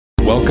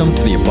Welcome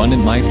to the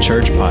Abundant Life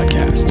Church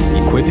podcast,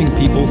 equipping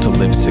people to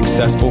live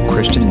successful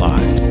Christian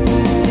lives.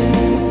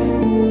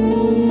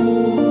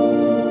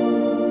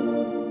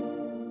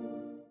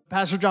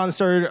 Pastor John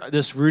started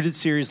this Rooted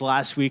series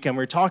last week, and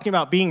we're talking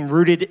about being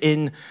rooted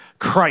in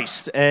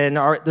Christ. And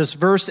this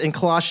verse in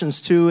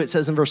Colossians 2, it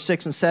says in verse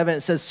 6 and 7, it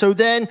says, "So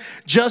then,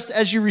 just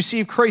as you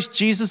receive Christ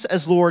Jesus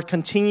as Lord,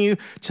 continue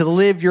to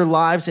live your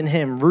lives in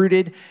him,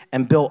 rooted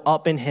and built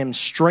up in him,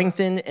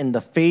 strengthened in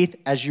the faith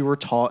as you were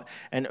taught,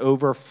 and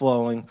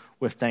overflowing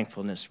with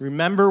thankfulness."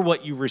 Remember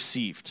what you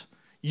received.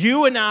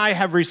 You and I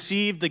have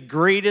received the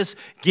greatest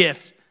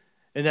gift,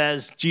 and that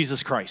is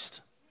Jesus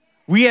Christ.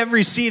 We have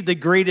received the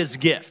greatest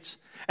gift.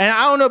 And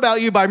I don't know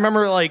about you, but I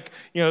remember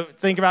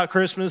think about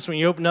Christmas when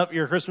you open up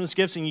your Christmas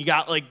gifts and you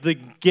got the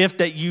gift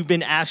that you've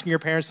been asking your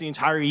parents the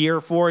entire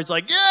year for. It's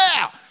like,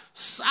 yeah,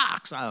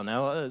 socks. I don't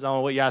know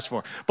what you asked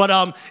for.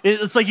 But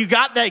it's like you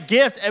got that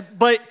gift,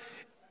 but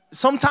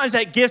sometimes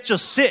that gift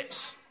just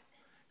sits.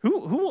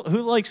 Who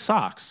likes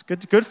socks?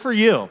 Good for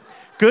you.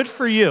 Good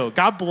for you.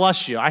 God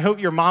bless you. I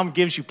hope your mom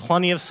gives you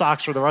plenty of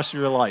socks for the rest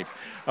of your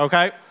life.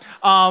 Okay?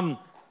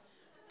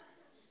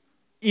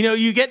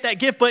 You get that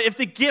gift, but if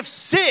the gift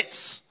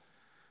sits,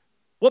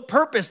 what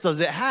purpose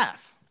does it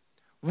have?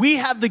 We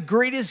have the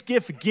greatest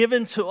gift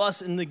given to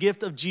us in the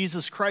gift of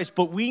Jesus Christ,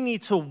 but we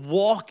need to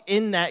walk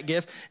in that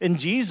gift in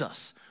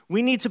Jesus.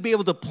 We need to be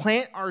able to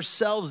plant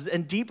ourselves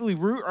and deeply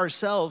root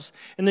ourselves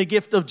in the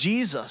gift of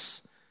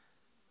Jesus,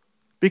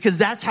 because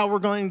that's how we're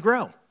going to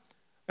grow.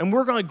 And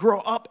we're going to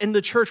grow up in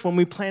the church when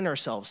we plant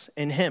ourselves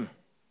in him.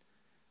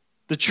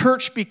 The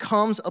church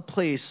becomes a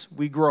place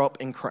we grow up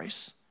in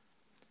Christ.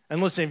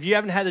 And listen, if you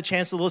haven't had the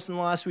chance to listen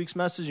to last week's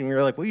message and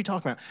you're like, what are you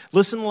talking about?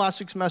 Listen to last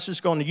week's message,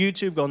 go on to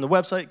YouTube, go on the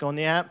website, go on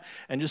the app,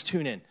 and just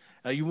tune in.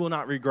 You will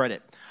not regret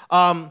it.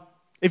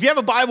 If you have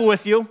a Bible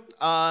with you,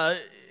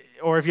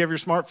 or if you have your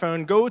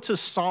smartphone, go to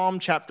Psalm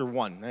chapter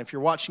 1. And if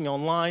you're watching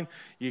online,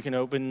 you can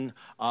open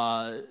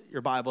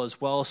your Bible as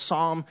well.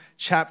 Psalm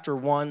chapter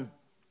 1.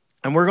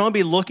 And we're going to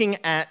be looking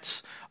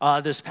at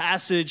this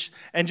passage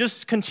and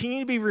just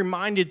continue to be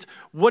reminded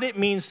what it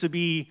means to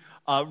be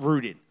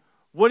rooted.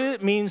 What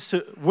it means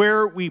to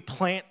where we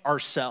plant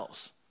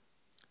ourselves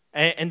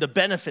and the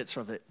benefits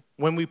of it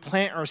when we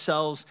plant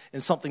ourselves in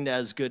something that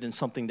is good and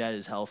something that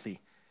is healthy.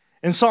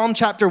 In Psalm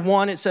chapter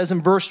 1, it says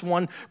in verse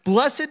 1,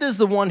 "Blessed is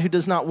the one who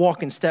does not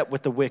walk in step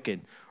with the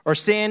wicked, or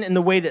stand in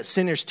the way that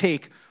sinners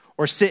take,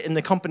 or sit in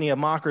the company of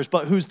mockers,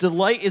 but whose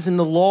delight is in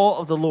the law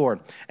of the Lord,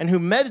 and who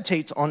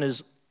meditates on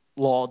his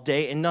law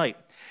day and night.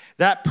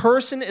 That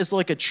person is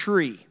like a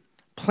tree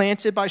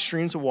planted by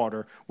streams of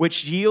water,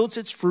 which yields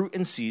its fruit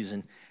in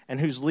season, and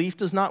whose leaf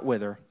does not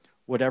wither.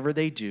 Whatever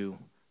they do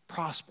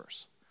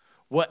prospers."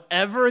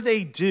 Whatever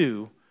they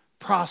do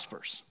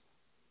prospers.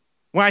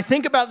 When I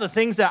think about the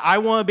things that I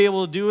want to be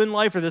able to do in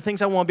life, or the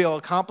things I want to be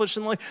able to accomplish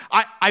in life,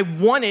 I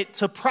want it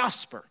to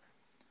prosper.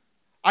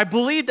 I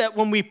believe that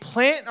when we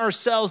plant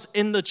ourselves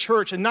in the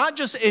church, and not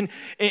just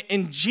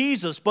in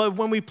Jesus, but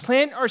when we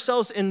plant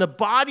ourselves in the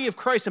body of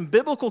Christ and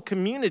biblical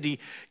community,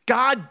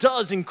 God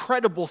does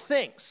incredible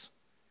things.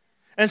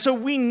 And so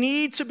we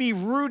need to be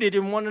rooted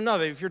in one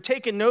another. If you're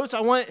taking notes,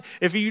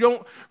 if you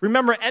don't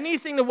remember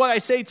anything of what I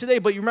say today,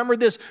 but you remember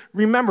this,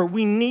 remember,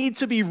 we need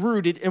to be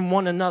rooted in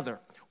one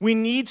another. We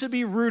need to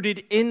be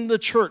rooted in the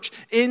church,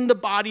 in the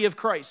body of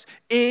Christ,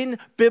 in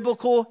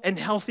biblical and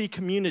healthy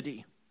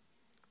community.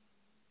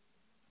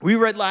 We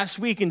read last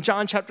week in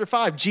John chapter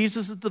 5,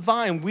 Jesus is the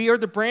vine, we are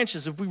the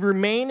branches. If we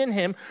remain in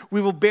him, we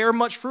will bear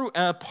much fruit.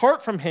 And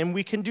apart from him,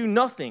 we can do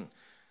nothing.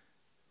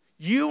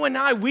 You and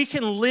I, we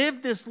can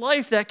live this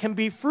life that can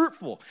be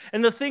fruitful.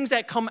 And the things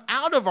that come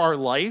out of our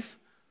life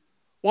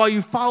while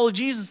you follow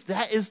Jesus,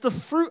 that is the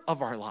fruit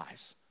of our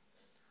lives.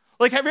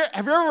 Have you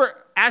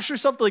ever asked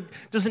yourself,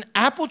 does an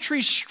apple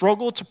tree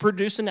struggle to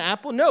produce an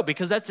apple? No,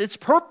 because that's its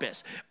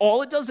purpose.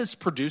 All it does is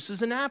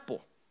produces an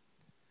apple.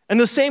 And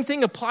the same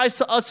thing applies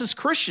to us as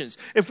Christians.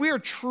 If we are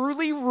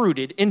truly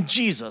rooted in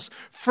Jesus,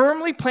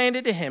 firmly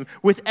planted in him,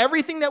 with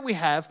everything that we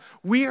have,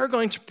 we are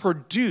going to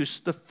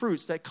produce the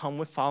fruits that come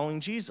with following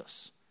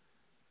Jesus.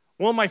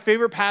 One of my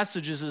favorite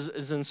passages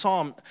is in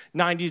Psalm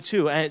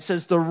 92, and it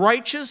says, "The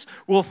righteous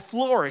will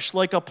flourish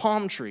like a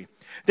palm tree.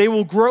 They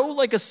will grow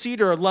like a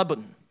cedar of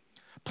Lebanon.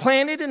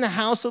 Planted in the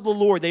house of the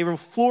Lord, they will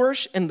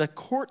flourish in the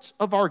courts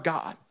of our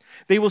God.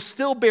 They will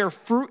still bear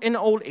fruit in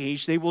old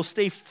age. They will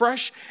stay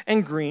fresh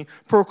and green,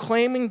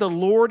 proclaiming the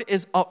Lord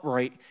is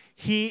upright.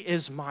 He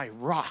is my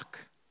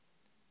rock."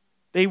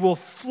 They will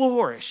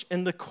flourish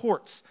in the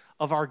courts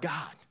of our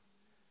God.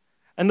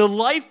 And the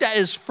life that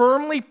is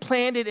firmly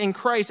planted in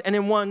Christ and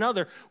in one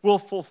another will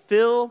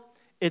fulfill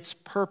its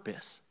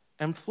purpose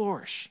and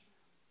flourish.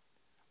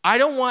 I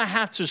don't want to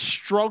have to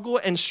struggle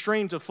and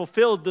strain to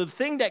fulfill the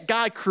thing that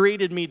God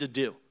created me to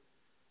do.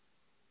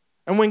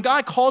 And when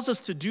God calls us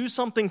to do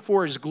something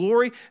for his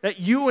glory, that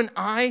you and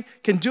I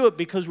can do it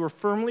because we're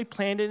firmly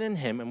planted in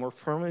him and we're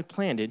firmly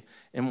planted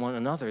in one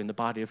another in the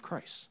body of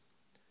Christ.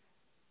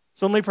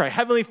 So let me pray.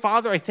 Heavenly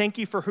Father, I thank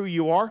you for who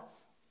you are.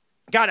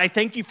 God, I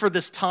thank you for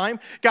this time.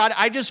 God,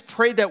 I just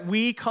pray that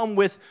we come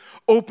with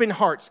open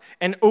hearts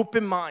and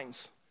open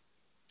minds.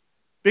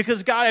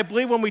 Because, God, I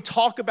believe when we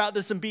talk about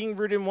this and being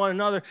rooted in one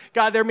another,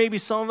 God, there may be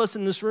some of us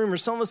in this room or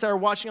some of us that are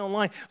watching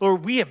online,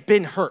 Lord, we have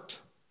been hurt.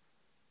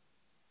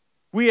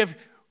 We have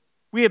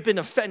been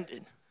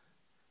offended.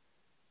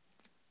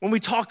 When we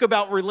talk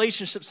about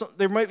relationships,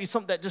 there might be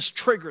something that just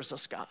triggers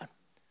us, God.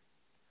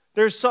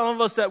 There's some of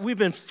us that we've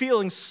been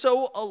feeling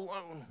so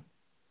alone.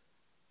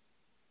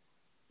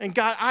 And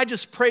God, I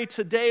just pray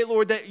today,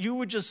 Lord, that you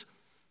would just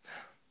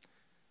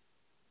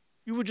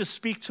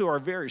speak to our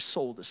very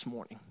soul this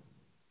morning.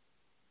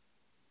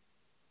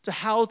 To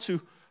how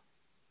to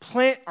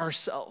plant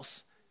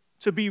ourselves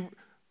to be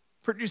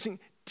producing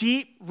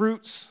deep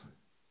roots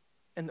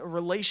in the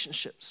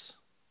relationships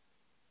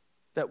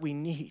that we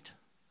need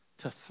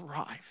to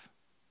thrive.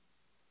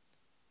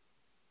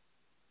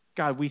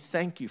 God, we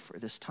thank you for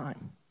this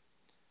time.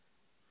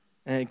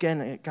 And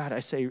again, God,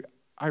 I say,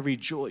 I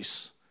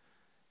rejoice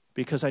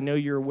because I know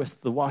you're with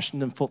the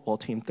Washington football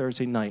team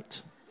Thursday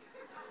night.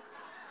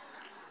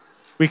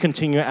 We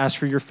continue to ask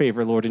for your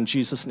favor, Lord, in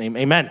Jesus' name.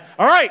 Amen.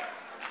 All right.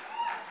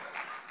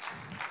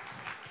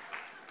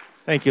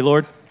 Thank you,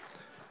 Lord.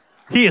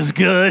 He is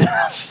good.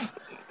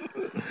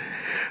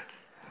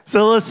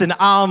 So listen,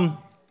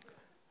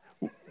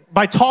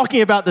 by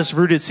talking about this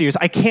Rooted series,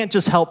 I can't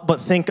just help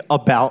but think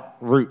about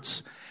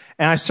roots.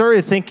 And I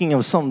started thinking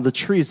of some of the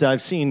trees that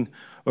I've seen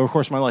over the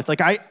course of my life.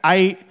 Like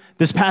I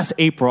this past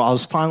April, I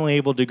was finally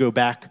able to go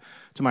back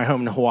to my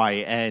home in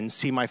Hawaii and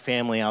see my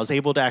family. I was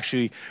able to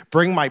actually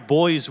bring my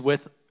boys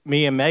with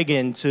me and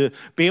Megan to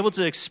be able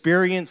to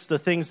experience the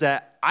things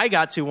that I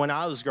got to when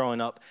I was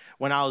growing up,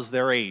 when I was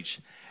their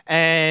age.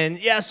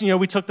 And yes,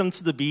 we took them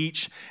to the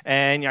beach,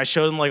 and I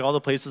showed them like all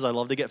the places I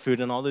love to get food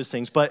and all those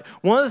things. But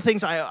one of the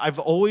things I've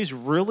always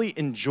really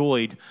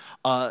enjoyed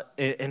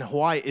in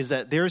Hawaii is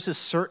that there's a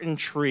certain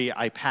tree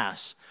I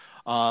pass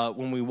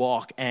when we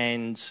walk,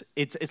 and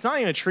it's not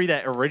even a tree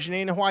that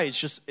originated in Hawaii. It's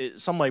just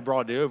somebody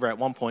brought it over at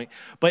one point,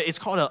 but it's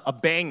called a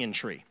banyan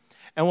tree.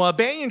 And a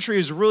banyan tree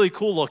is really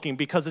cool looking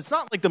because it's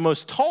not like the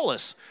most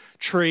tallest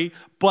tree,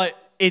 but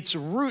its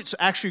roots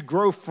actually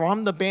grow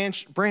from the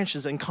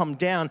branches and come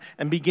down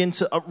and begin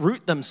to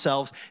uproot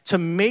themselves to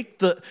make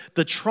the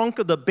trunk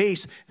of the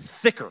base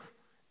thicker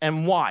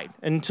and wide.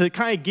 And to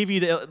kind of give you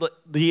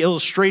the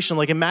illustration,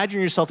 like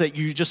imagine yourself that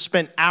you just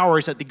spent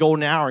hours at the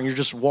golden hour and you're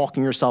just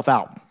walking yourself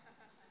out.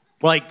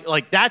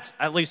 Like that's,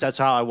 at least that's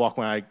how I walk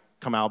when I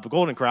come out of the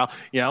Golden Corral,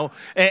 And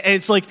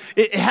it's like,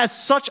 it has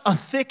such a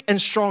thick and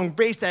strong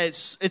base that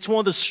it's one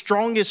of the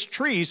strongest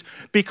trees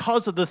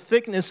because of the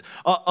thickness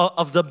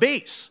of the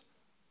base.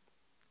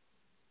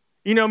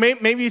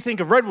 Maybe you think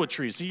of redwood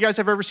trees. You guys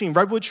have ever seen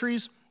redwood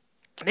trees?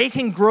 They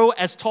can grow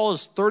as tall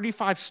as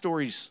 35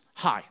 stories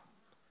high.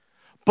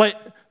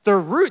 But their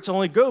roots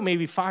only go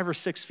maybe 5 or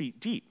 6 feet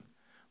deep.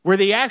 Where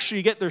they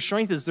actually get their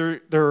strength is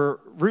their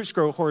roots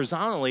grow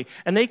horizontally,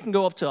 and they can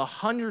go up to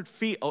 100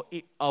 feet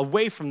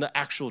away from the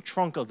actual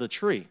trunk of the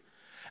tree.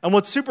 And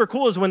what's super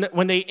cool is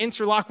when they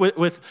interlock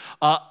with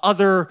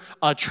other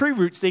tree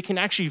roots, they can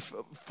actually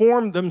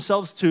form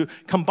themselves to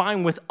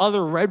combine with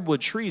other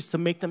redwood trees to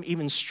make them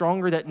even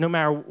stronger, that no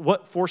matter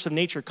what force of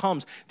nature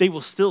comes, they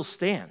will still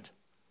stand.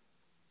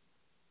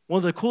 One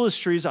of the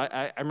coolest trees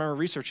I remember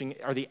researching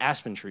are the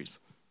aspen trees.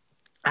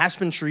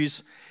 Aspen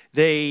trees,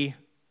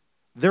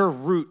 their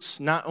roots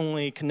not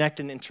only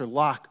connect and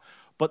interlock,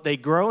 but they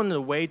grow in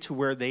a way to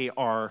where they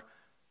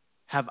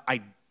have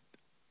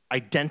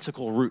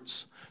identical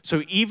roots.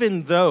 So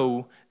even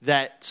though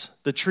that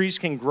the trees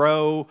can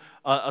grow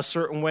a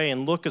certain way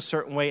and look a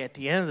certain way, at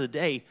the end of the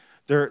day,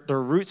 their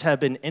roots have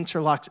been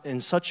interlocked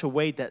in such a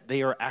way that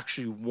they are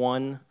actually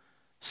one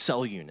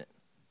cell unit.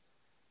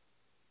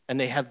 And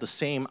they have the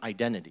same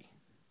identity.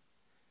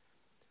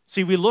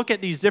 See, we look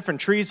at these different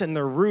trees and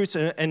their roots,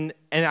 and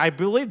I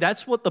believe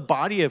that's what the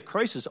body of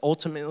Christ is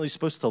ultimately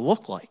supposed to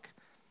look like.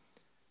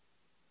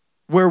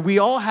 Where we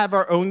all have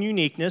our own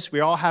uniqueness,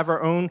 we all have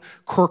our own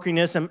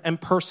quirkiness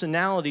and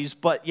personalities,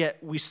 but yet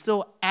we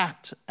still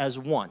act as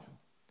one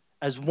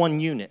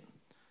unit.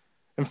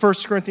 In 1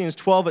 Corinthians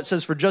 12, it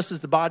says, "For just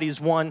as the body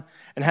is one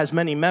and has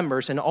many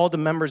members, and all the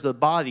members of the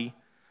body,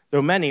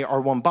 though many,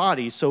 are one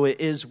body, so it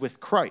is with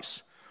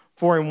Christ.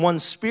 For in one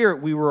spirit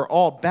we were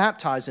all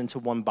baptized into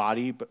one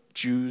body, but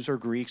Jews or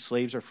Greeks,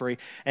 slaves or free,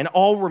 and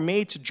all were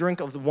made to drink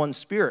of the one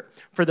spirit.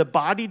 For the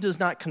body does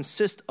not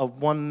consist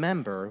of one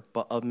member,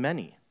 but of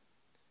many."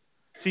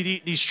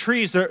 See, these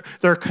trees,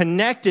 they're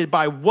connected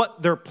by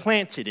what they're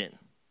planted in,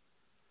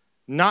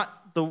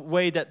 not the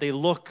way that they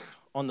look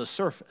on the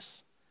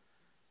surface.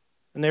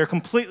 And they're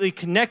completely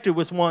connected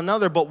with one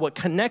another, but what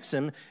connects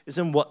them is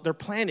in what they're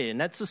planted in.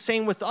 That's the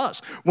same with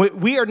us.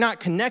 We are not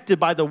connected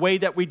by the way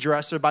that we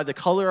dress or by the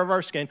color of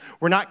our skin.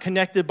 We're not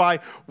connected by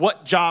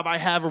what job I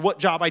have or what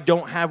job I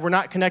don't have. We're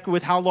not connected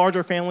with how large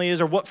our family is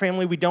or what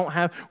family we don't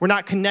have. We're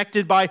not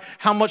connected by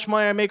how much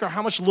money I make or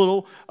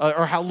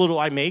how little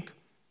I make.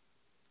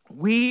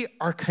 We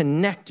are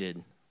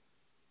connected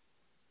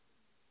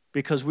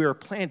because we are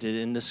planted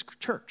in this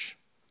church,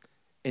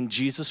 in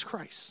Jesus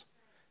Christ.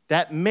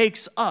 that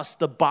makes us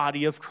the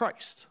body of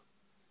Christ.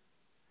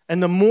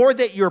 And the more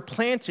that you're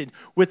planted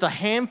with a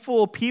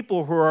handful of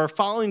people who are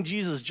following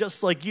Jesus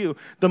just like you,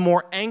 the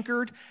more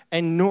anchored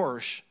and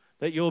nourished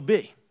that you'll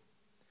be.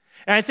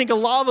 And I think a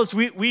lot of us,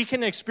 we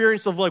can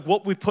experience of like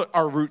what we put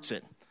our roots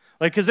in.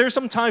 Like, because there's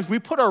sometimes we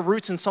put our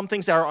roots in some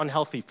things that are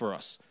unhealthy for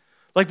us.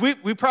 Like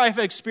we probably have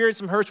experienced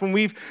some hurts when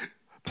we've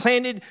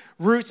planted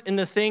roots in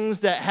the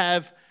things that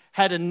have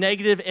had a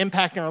negative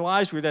impact in our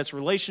lives, whether that's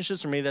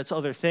relationships or maybe that's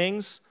other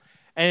things.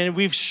 And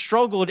we've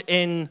struggled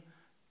in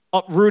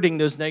uprooting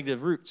those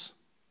negative roots.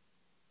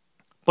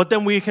 But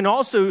then we can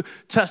also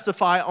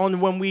testify on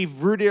when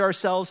we've rooted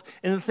ourselves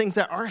in the things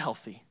that are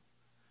healthy.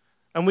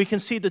 And we can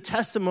see the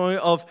testimony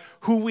of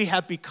who we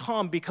have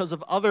become because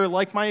of other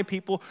like-minded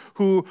people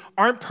who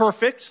aren't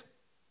perfect.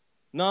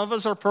 None of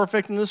us are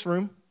perfect in this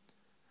room.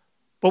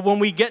 But when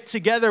we get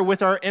together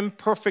with our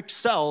imperfect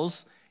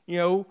selves,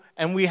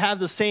 and we have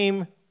the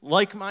same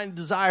like-minded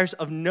desires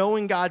of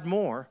knowing God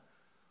more,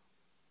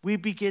 we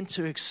begin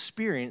to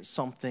experience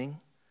something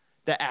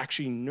that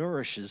actually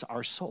nourishes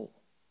our soul.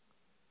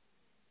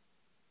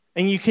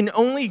 And you can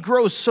only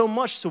grow so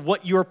much to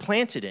what you're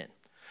planted in.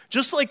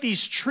 Just like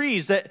these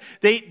trees that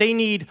they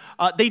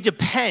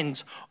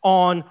depend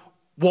on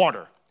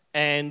water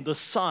and the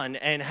sun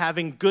and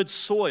having good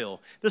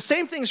soil. The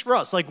same thing's for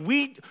us. Like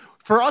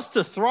for us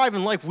to thrive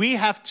in life, we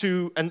have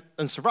to, and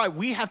survive,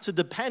 we have to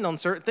depend on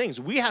certain things.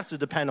 We have to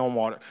depend on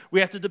water. We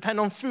have to depend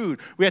on food.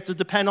 We have to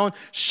depend on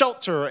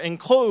shelter and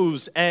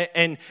clothes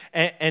and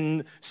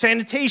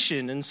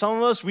sanitation. And some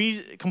of us,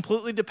 we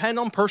completely depend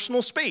on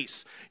personal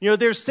space.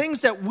 There's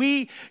things that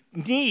we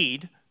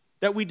need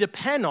that we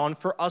depend on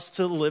for us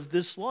to live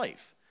this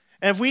life.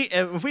 And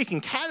if we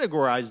can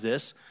categorize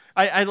this,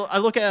 I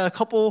look at a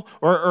couple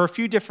or a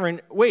few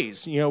different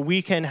ways.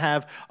 We can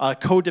have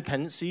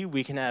codependency,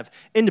 we can have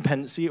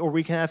independency, or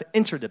we can have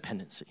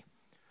interdependency.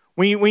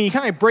 When you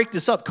kind of break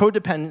this up,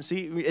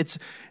 codependency,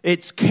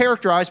 it's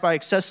characterized by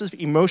excessive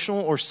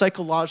emotional or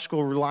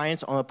psychological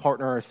reliance on a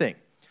partner or thing.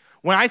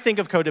 When I think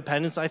of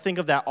codependence, I think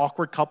of that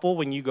awkward couple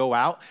when you go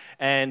out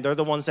and they're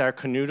the ones that are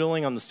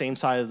canoodling on the same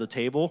side of the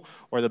table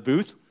or the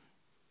booth.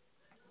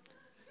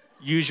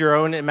 Use your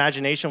own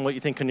imagination what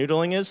you think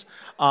canoodling is.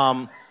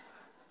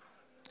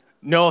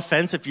 No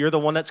offense if you're the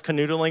one that's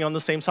canoodling on the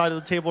same side of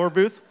the table or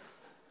booth.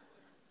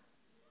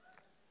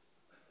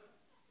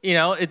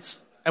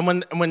 And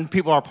when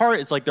people are apart,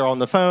 it's like they're on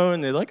the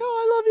phone. They're like,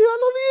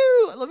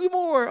 oh, I love you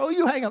more. Oh,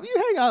 you hang up.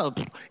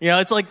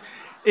 It's like,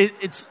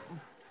 it's,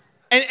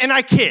 and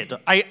I kid,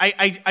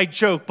 I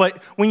joke,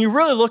 but when you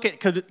really look at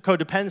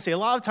codependency, a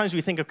lot of times we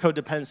think of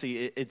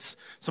codependency, it's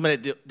somebody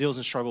that deals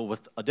and struggle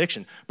with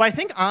addiction. But I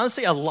think,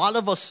 honestly, a lot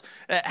of us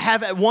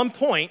have at one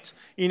point,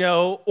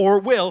 or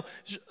will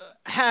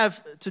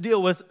have to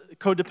deal with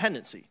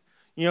codependency.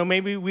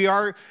 Maybe we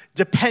are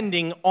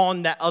depending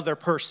on that other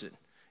person,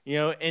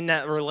 in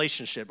that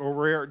relationship, or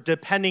we're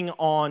depending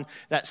on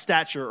that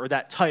stature or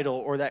that title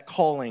or that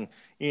calling.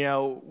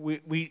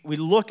 We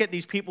look at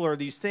these people or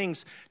these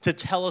things to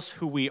tell us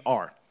who we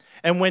are.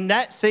 And when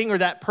that thing or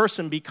that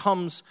person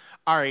becomes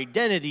our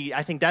identity,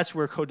 I think that's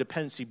where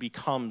codependency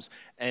becomes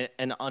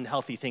an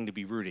unhealthy thing to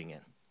be rooting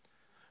in.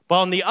 But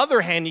on the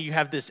other hand, you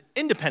have this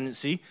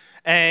independency,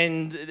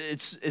 and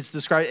it's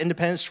described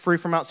independence, free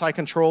from outside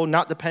control,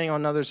 not depending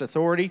on others'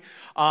 authority.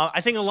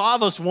 I think a lot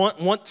of us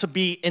want to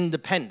be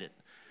independent.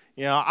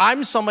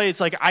 I'm somebody, it's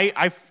like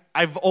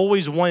I've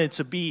always wanted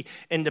to be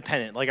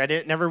independent.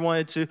 Like never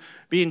wanted to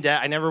be in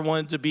debt. I never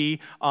wanted to be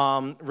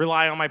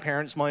rely on my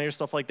parents' money or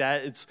stuff like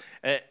that.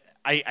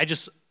 I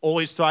just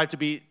always strive to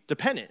be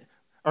dependent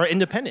or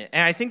independent.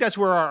 And I think that's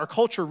where our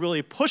culture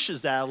really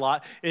pushes that a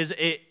lot, is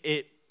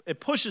it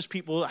pushes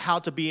people how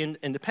to be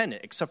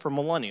independent, except for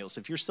millennials.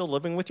 If you're still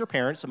living with your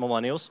parents and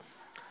millennials,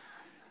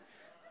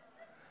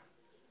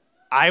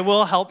 I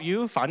will help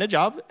you find a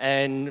job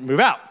and move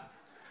out.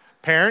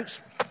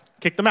 Parents,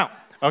 kick them out.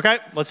 Okay?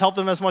 Let's help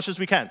them as much as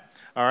we can.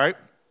 All right?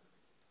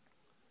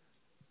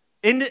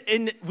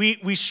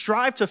 We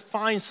strive to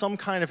find some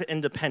kind of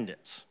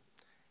independence.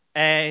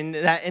 And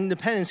that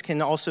independence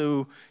can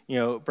also,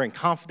 bring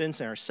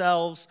confidence in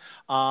ourselves.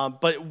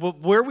 But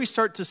where we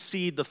start to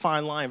see the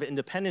fine line of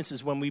independence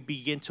is when we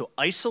begin to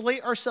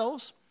isolate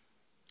ourselves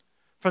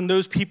from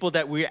those people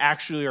that we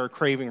actually are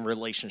craving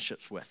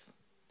relationships with.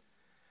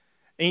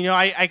 And,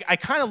 I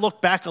kind of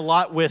look back a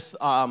lot with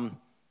how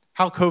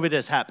COVID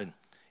has happened.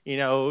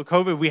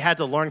 COVID, we had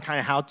to learn kind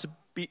of how to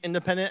be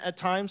independent at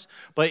times.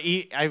 But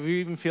I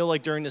even feel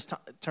like during this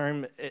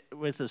term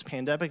with this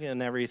pandemic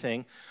and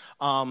everything,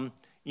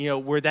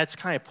 where that's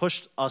kind of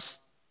pushed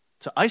us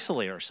to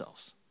isolate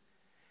ourselves.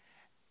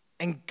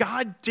 And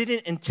God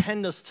didn't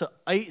intend us to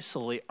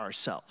isolate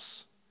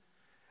ourselves.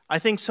 I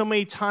think so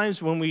many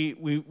times when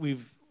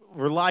we've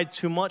relied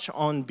too much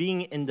on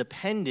being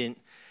independent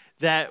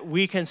that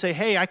we can say,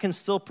 hey, I can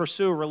still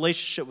pursue a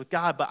relationship with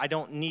God, but I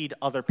don't need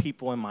other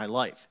people in my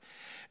life.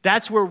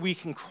 That's where we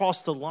can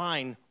cross the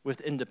line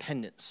with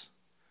independence.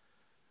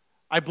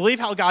 I believe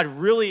how God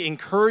really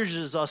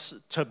encourages us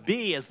to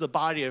be as the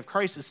body of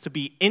Christ is to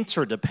be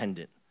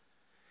interdependent.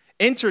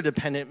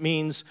 Interdependent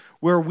means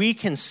where we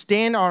can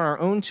stand on our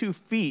own 2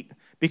 feet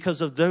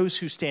because of those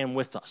who stand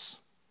with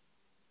us.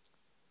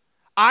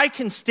 I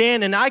can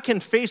stand and I can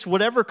face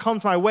whatever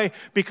comes my way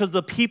because of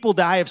the people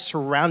that I have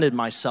surrounded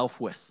myself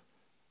with.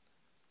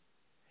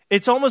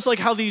 It's almost like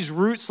how these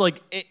roots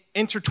like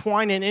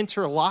intertwine and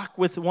interlock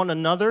with one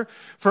another.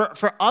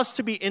 For us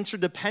to be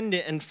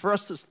interdependent and for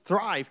us to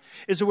thrive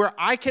is where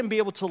I can be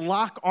able to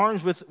lock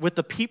arms with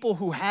the people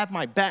who have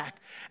my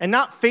back and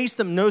not face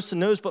them nose to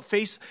nose, but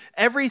face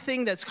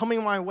everything that's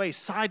coming my way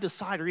side to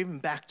side or even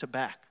back to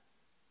back.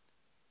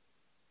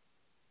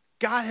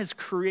 God has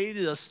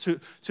created us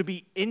to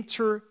be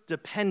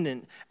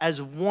interdependent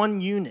as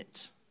one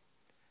unit.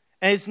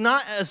 And it's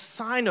not a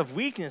sign of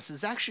weakness,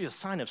 it's actually a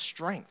sign of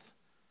strength.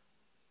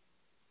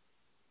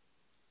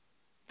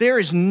 There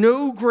is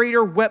no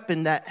greater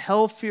weapon that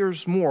hell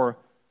fears more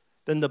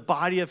than the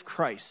body of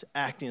Christ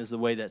acting as the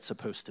way that's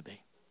supposed to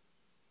be.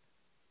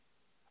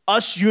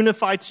 Us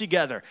unified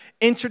together,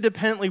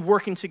 interdependently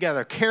working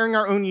together, carrying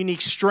our own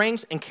unique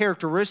strengths and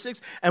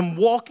characteristics, and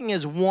walking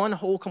as one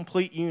whole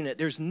complete unit.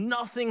 There's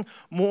nothing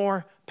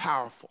more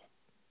powerful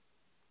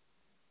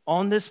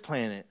on this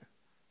planet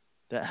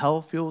that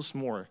hell feels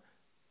more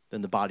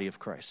than the body of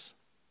Christ.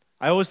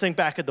 I always think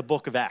back at the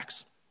book of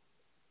Acts.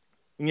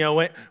 You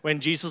know, when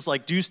Jesus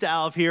like deuced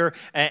out of here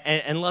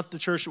and left the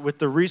church with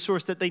the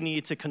resource that they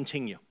needed to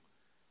continue.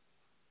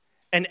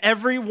 And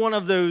every one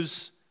of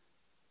those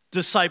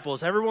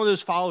disciples, every one of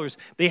those followers,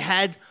 they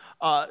had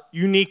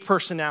unique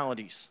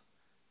personalities.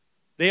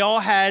 They all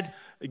had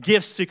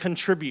gifts to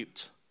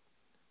contribute.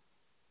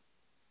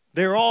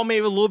 They were all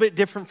maybe a little bit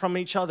different from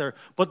each other,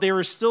 but they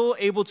were still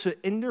able to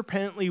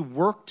independently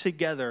work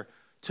together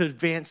to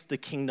advance the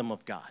kingdom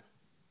of God.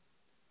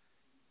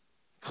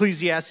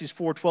 Ecclesiastes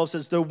 4:12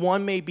 says, though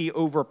one may be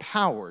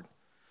overpowered,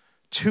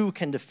 2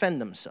 can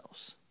defend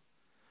themselves.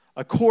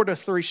 A cord of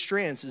 3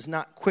 strands is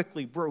not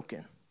quickly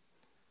broken.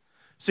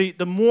 See,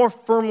 the more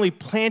firmly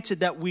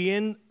planted that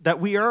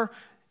we are,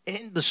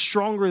 the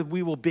stronger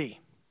we will be.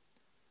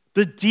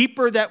 The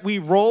deeper that we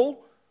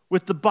roll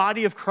with the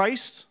body of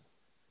Christ,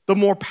 the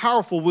more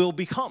powerful we'll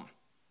become.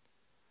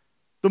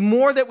 The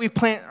more that we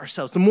plant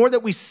ourselves, the more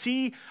that we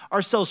see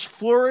ourselves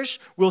flourish,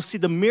 we'll see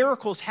the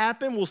miracles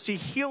happen, we'll see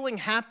healing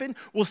happen,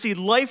 we'll see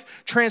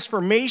life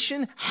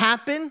transformation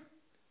happen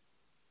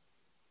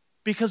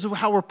because of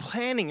how we're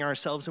planting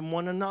ourselves in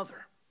one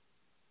another.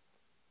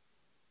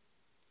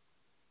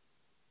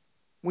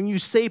 When you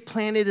stay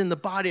planted in the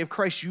body of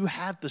Christ, you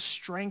have the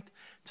strength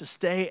to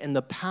stay and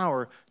the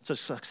power to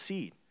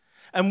succeed.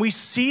 And we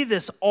see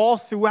this all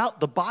throughout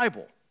the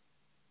Bible.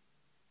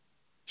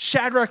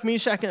 Shadrach,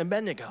 Meshach, and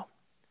Abednego,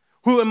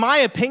 who, in my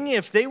opinion,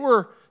 if they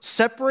were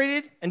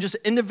separated and just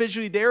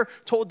individually there,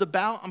 told to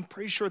bow, I'm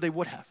pretty sure they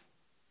would have.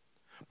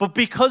 But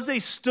because they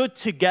stood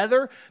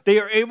together, they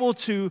are able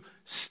to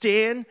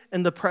stand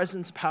in the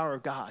presence and power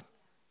of God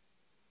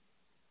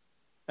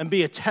and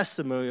be a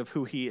testimony of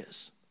who He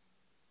is.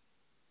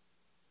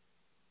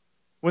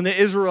 When the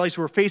Israelites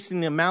were facing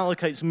the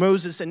Amalekites,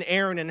 Moses and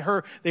Aaron and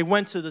Hur, they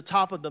went to the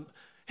top of the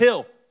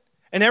hill.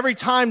 And every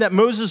time that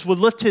Moses would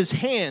lift his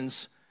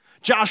hands,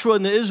 Joshua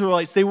and the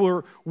Israelites, they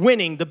were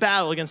winning the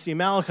battle against the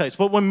Amalekites.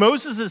 But when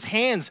Moses'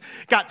 hands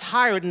got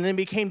tired and then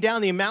became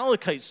down, the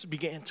Amalekites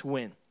began to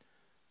win.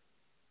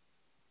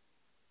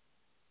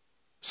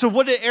 So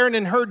what did Aaron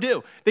and Hur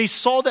do? They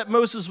saw that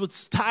Moses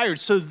was tired,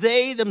 so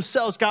they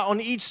themselves got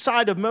on each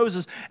side of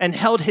Moses and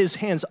held his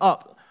hands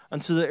up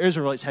until the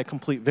Israelites had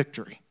complete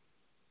victory.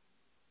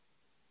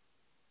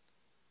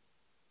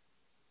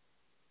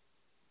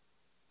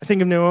 I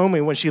think of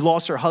Naomi when she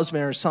lost her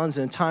husband and her sons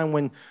in a time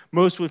when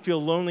most would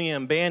feel lonely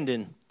and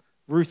abandoned.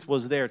 Ruth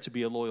was there to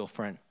be a loyal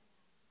friend.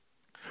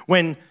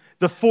 When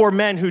the 4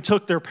 men who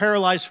took their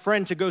paralyzed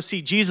friend to go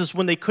see Jesus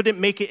when they couldn't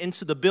make it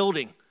into the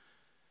building,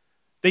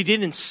 they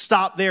didn't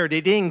stop there. They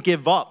didn't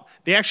give up.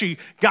 They actually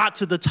got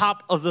to the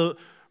top of the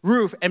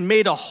roof and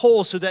made a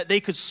hole so that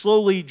they could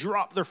slowly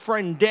drop their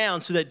friend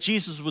down so that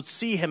Jesus would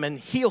see him and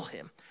heal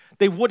him.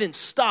 They wouldn't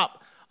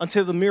stop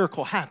until the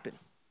miracle happened.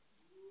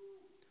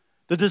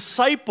 The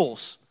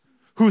disciples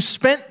who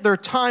spent their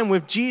time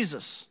with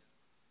Jesus,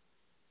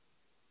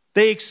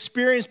 they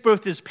experienced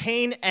both his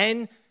pain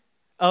and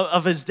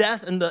of his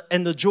death and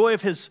the joy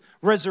of his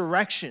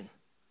resurrection.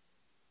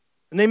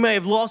 And they may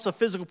have lost the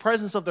physical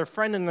presence of their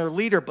friend and their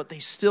leader, but they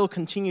still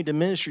continued to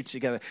ministry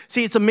together.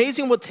 See, it's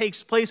amazing what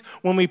takes place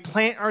when we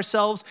plant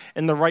ourselves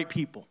in the right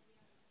people.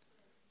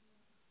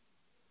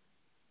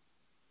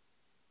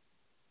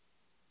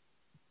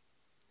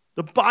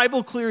 The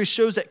Bible clearly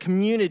shows that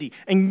community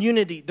and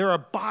unity, they're a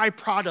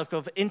byproduct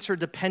of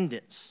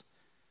interdependence.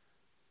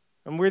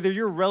 And whether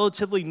you're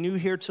relatively new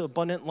here to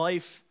Abundant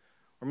Life,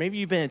 or maybe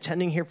you've been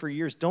attending here for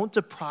years, don't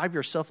deprive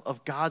yourself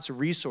of God's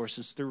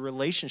resources through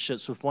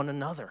relationships with one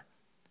another.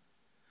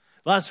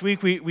 Last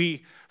week,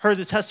 we heard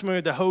the testimony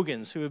of the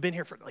Hogans, who have been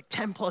here for like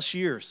 10 plus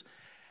years,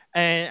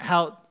 and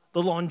how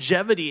the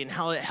longevity and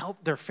how it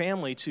helped their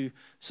family to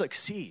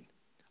succeed.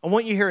 I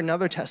want you to hear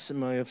another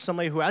testimony of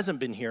somebody who hasn't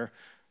been here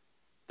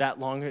that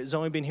long, has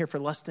only been here for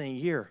less than a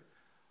year,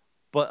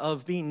 but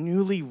of being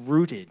newly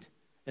rooted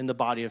in the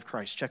body of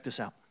Christ. Check this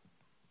out.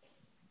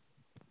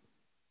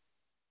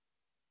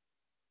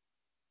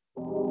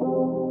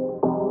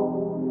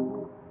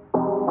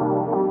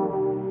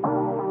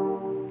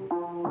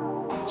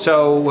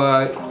 So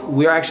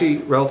we're actually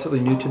relatively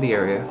new to the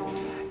area,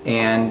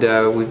 and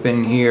we've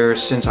been here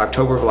since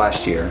October of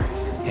last year,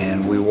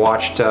 and we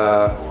watched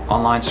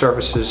online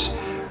services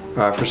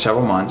for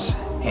several months,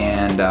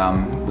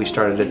 and we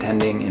started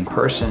attending in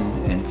person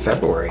in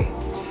February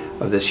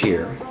of this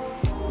year.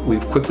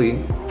 We've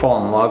quickly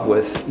fallen in love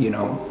with,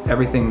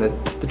 everything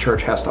that the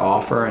church has to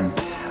offer, and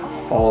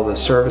all the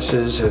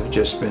services have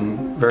just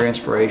been very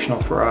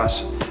inspirational for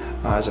us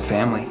as a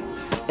family.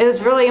 It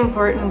was really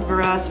important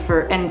for us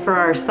and for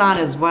our son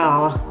as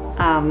well.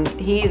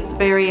 He's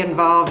very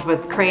involved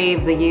with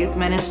Crave, the youth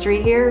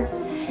ministry here,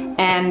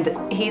 and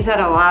he's had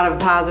a lot of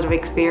positive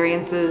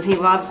experiences. He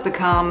loves to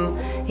come.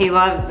 He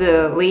loves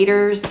the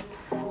leaders.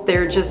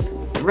 They're just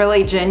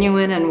really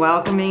genuine and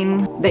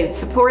welcoming. They've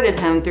supported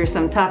him through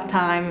some tough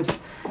times,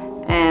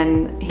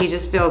 and he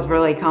just feels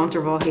really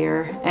comfortable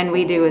here, and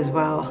we do as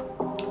well.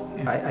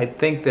 I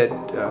think that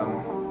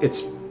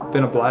it's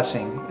been a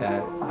blessing.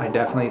 I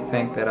definitely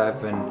think that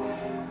I've been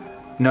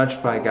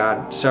nudged by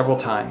God several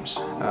times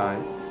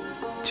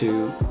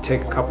to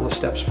take a couple of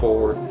steps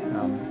forward,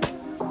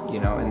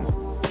 and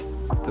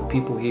the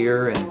people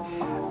here and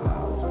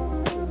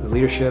the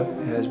leadership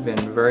has been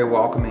very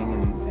welcoming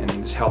and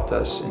has helped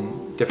us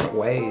in different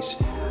ways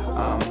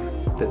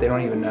that they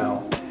don't even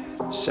know.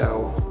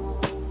 So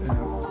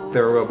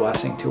they're a real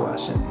blessing to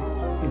us,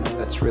 and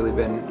that's really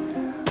been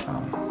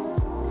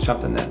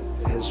something that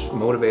has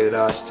motivated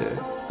us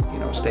to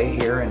stay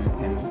here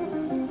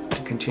and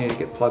to continue to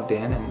get plugged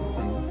in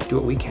and do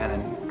what we can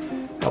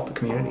and help the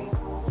community.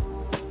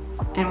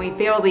 And we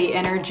feel the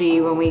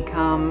energy when we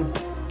come,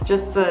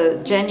 just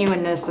the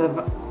genuineness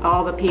of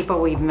all the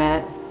people we've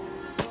met.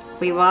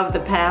 We love the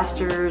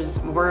pastor's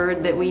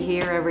word that we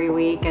hear every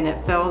week, and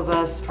it fills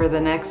us for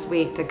the next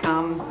week to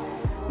come.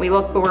 We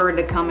look forward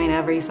to coming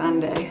every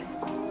Sunday.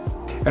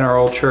 In our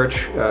old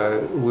church,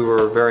 we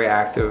were very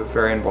active,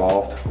 very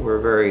involved. We were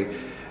a very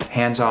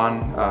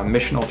hands-on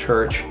missional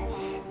church,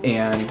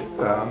 and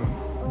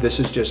this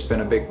has just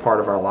been a big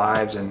part of our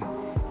lives. And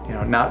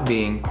not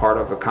being part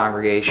of a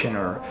congregation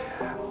or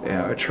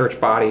a church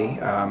body,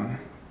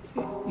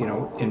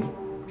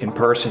 in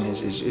person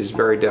is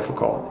very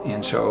difficult.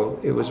 And so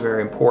it was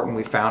very important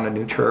we found a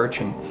new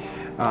church and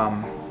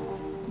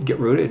get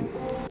rooted.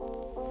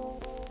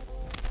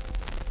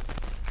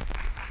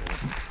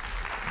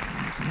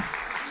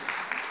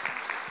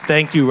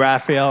 Thank you,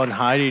 Raphael and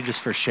Heidi,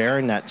 just for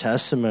sharing that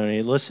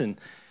testimony. Listen,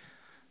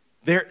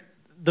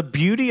 the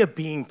beauty of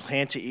being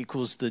planted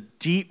equals the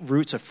deep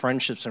roots of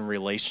friendships and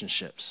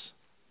relationships.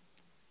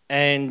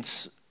 And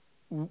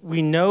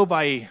we know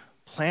by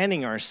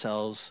planting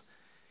ourselves,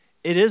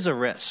 it is a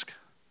risk.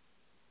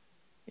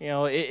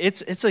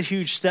 It's a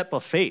huge step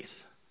of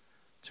faith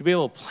to be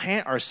able to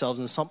plant ourselves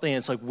in something.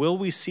 It's like, will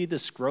we see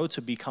this grow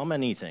to become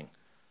anything?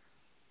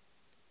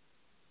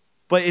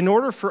 But in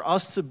order for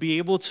us to be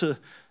able to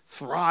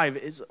thrive,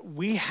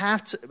 we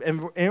have to,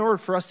 in order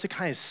for us to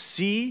kind of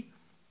see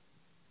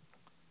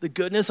the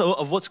goodness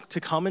of what's to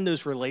come in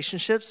those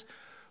relationships,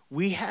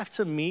 we have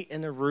to meet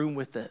in a room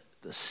with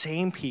the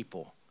same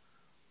people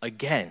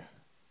again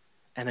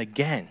and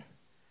again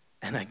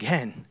and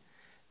again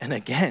and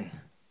again.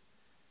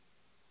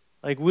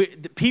 Like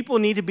the people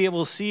need to be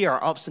able to see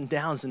our ups and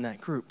downs in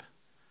that group.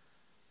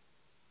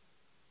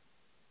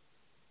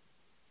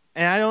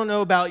 And I don't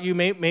know about you,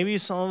 maybe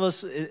some of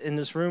us in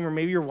this room, or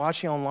maybe you're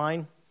watching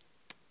online,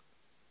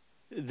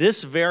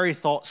 this very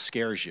thought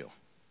scares you.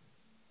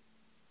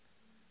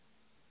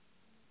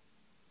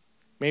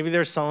 Maybe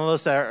there's some of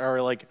us that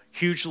are like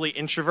hugely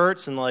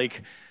introverts, and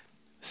like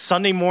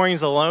Sunday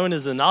mornings alone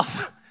is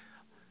enough.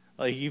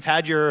 Like you've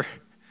had your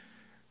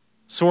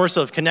source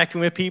of connecting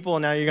with people,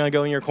 and now you're going to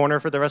go in your corner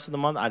for the rest of the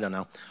month. I don't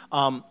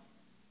know.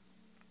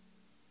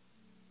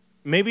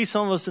 Maybe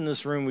some of us in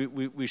this room,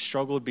 we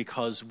struggled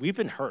because we've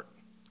been hurt.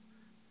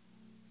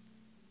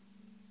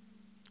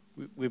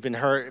 We've been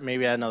hurt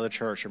maybe at another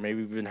church, or maybe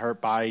we've been hurt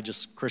by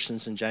just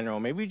Christians in general.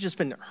 Maybe we've just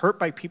been hurt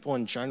by people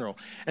in general.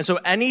 And so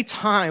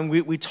anytime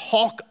we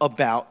talk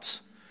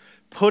about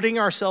putting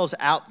ourselves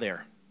out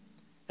there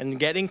and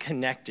getting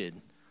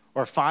connected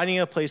or finding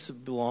a place to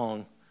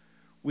belong,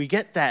 we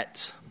get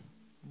that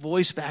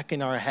voice back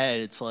in our head.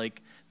 It's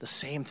like, the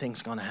same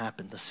thing's going to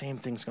happen. The same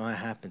thing's going to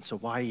happen. So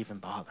why even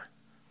bother?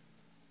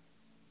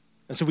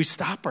 And so we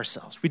stop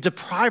ourselves. We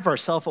deprive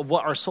ourselves of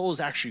what our soul is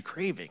actually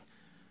craving,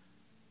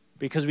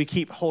 because we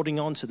keep holding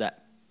on to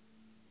that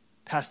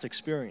past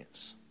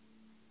experience.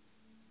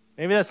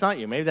 Maybe that's not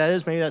you. Maybe that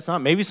is. Maybe that's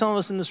not. Maybe some of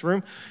us in this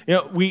room,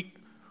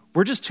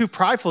 we're just too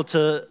prideful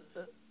to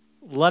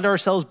let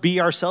ourselves be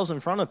ourselves in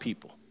front of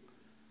people.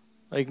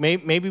 Like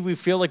maybe we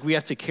feel like we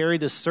have to carry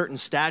this certain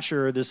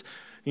stature or this,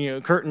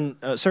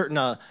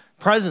 certain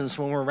presence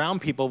when we're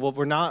around people, but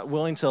we're not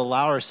willing to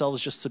allow ourselves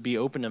just to be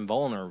open and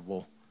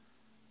vulnerable.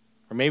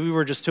 Or maybe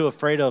we're just too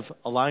afraid of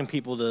allowing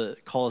people to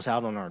call us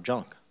out on our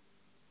junk.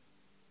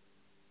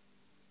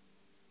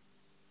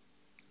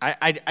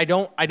 I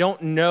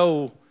don't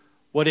know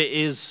what it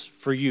is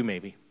for you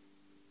maybe.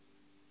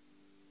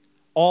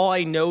 All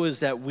I know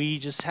is that we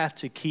just have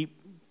to keep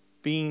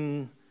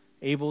being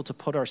able to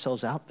put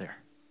ourselves out there.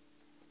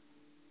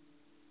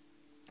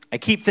 I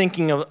keep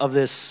thinking of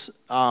this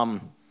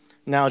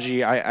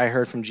analogy I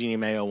heard from Jeannie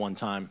Mayo one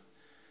time,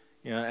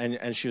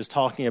 and she was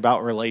talking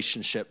about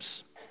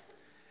relationships.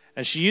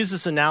 And she used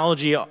this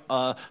analogy,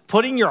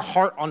 putting your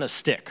heart on a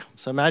stick.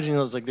 So imagine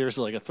there's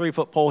like a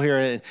 3-foot pole here,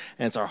 and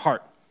it's our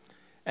heart.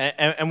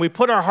 And we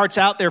put our hearts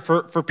out there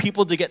for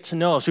people to get to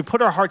know us. We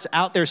put our hearts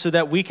out there so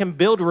that we can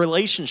build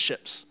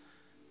relationships.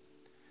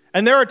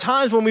 And there are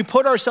times when we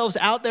put ourselves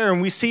out there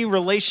and we see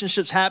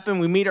relationships happen.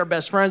 We meet our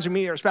best friends, we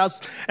meet our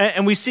spouses,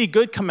 and we see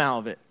good come out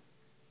of it.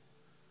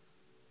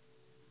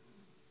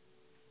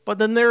 But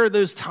then there are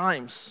those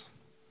times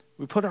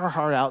we put our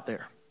heart out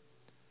there.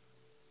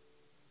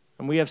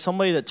 And we have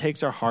somebody that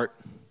takes our heart,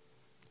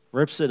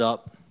 rips it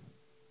up,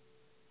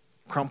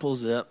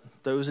 crumples it up,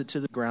 throws it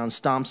to the ground,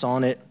 stomps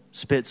on it,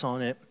 spits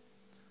on it.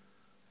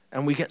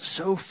 And we get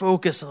so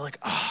focused, like,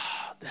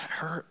 that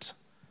hurt.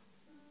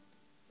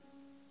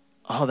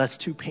 Oh, that's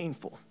too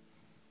painful.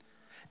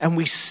 And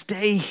we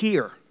stay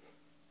here.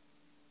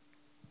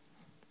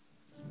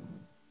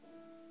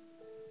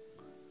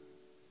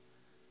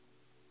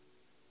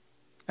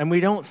 And we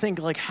don't think,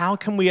 like, how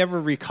can we ever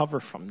recover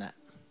from that?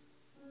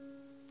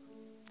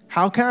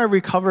 How can I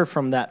recover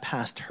from that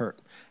past hurt?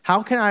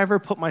 How can I ever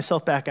put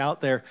myself back out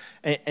there?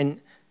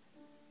 And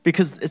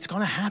because it's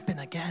going to happen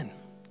again.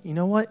 You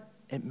know what?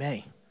 It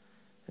may.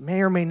 It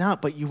may or may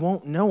not, but you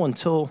won't know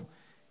until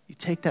you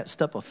take that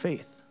step of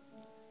faith.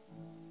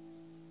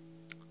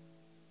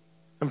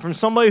 And from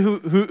somebody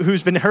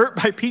who's been hurt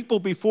by people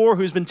before,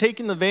 who's been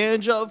taken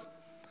advantage of,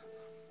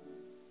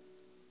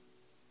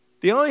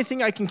 the only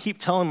thing I can keep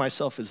telling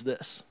myself is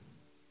this.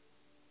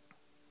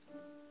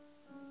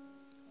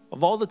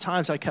 Of all the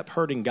times I kept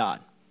hurting God,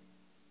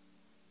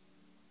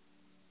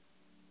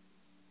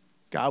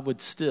 God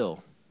would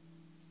still,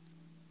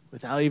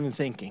 without even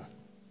thinking,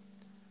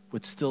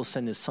 would still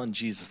send his son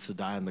Jesus to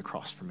die on the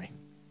cross for me.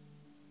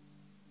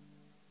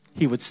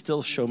 He would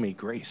still show me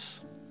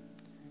grace.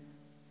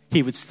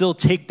 He would still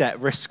take that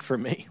risk for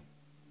me.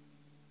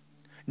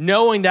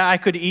 Knowing that I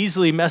could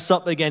easily mess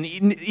up again,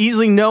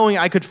 easily knowing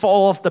I could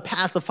fall off the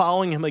path of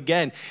following him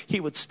again, he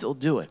would still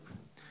do it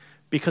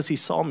because he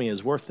saw me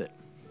as worth it.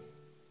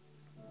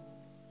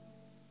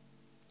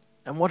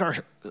 And what our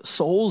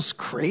souls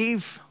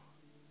crave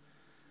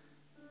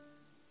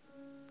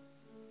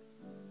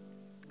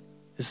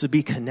is to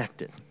be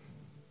connected.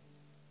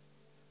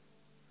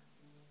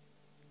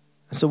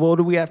 And so what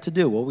do we have to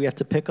do? Well, we have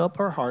to pick up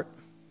our heart,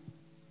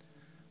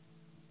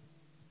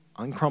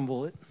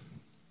 uncrumble it,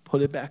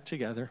 put it back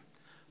together,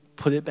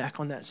 put it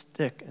back on that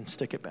stick, and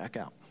stick it back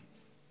out.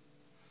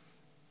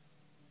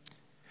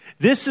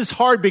 This is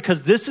hard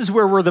because this is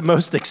where we're the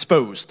most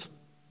exposed.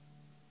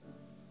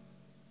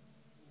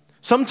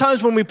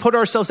 Sometimes when we put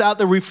ourselves out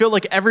there, we feel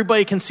like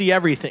everybody can see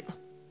everything.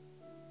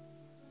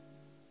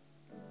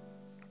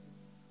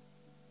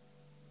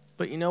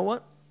 But you know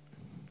what?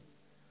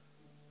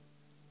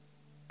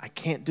 I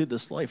can't do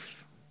this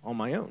life on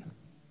my own.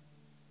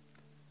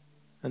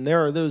 And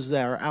there are those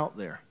that are out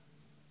there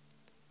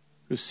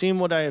who've seen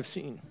what I have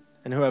seen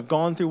and who have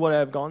gone through what I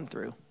have gone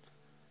through,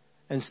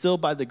 and still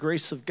by the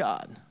grace of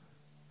God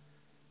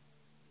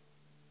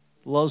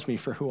loves me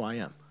for who I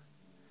am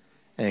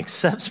and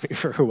accepts me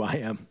for who I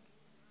am.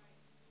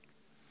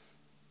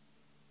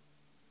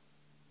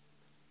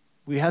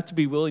 We have to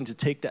be willing to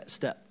take that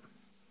step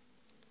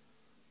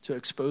to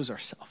expose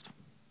ourselves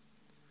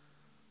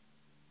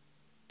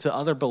to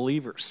other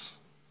believers.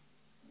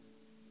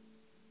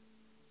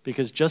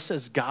 Because just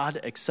as God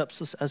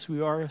accepts us as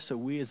we are, so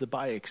we as the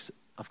body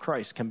of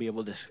Christ can be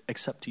able to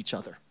accept each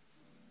other.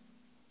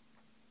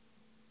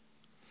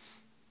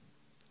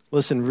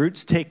 Listen,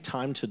 roots take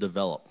time to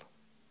develop.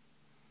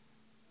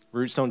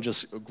 Roots don't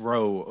just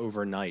grow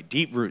overnight.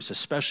 Deep roots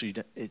especially,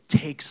 it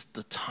takes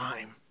the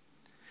time.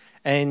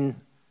 And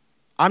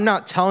I'm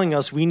not telling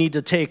us we need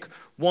to take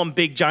one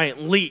big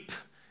giant leap.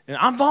 And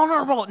I'm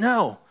vulnerable.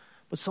 No.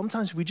 But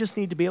sometimes we just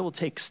need to be able to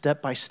take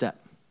step by step,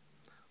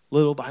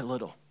 little by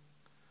little,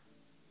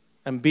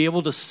 and be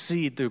able to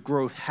see the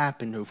growth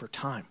happen over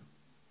time.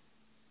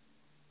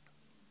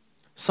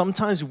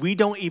 Sometimes we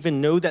don't even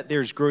know that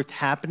there's growth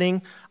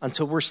happening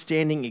until we're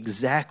standing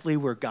exactly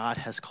where God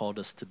has called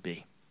us to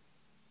be.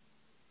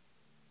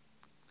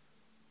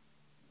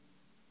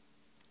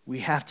 We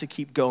have to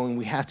keep going.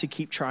 We have to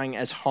keep trying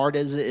as hard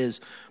as it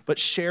is. But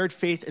shared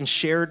faith and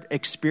shared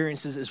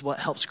experiences is what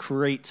helps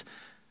create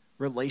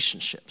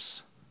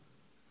relationships.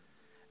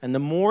 And the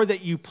more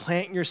that you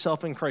plant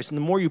yourself in Christ, and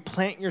the more you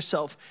plant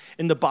yourself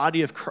in the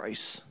body of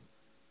Christ,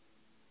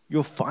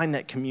 you'll find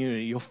that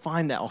community. You'll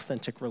find that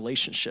authentic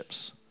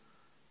relationships.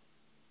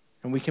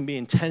 And we can be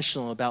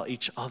intentional about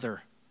each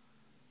other,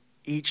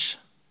 each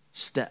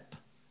step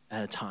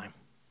at a time.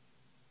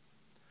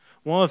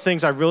 One of the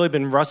things I've really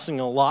been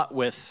wrestling a lot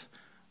with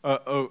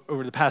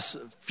over the past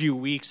few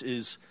weeks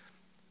is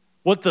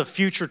what the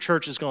future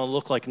church is going to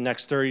look like in the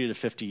next 30 to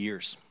 50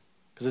 years,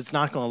 because it's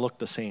not going to look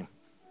the same.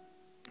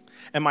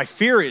 And my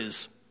fear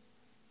is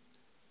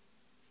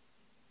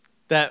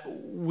that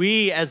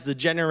we, as the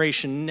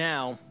generation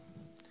now,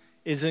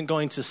 isn't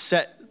going to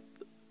set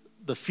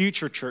the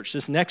future church,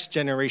 this next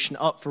generation,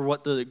 up for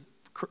what the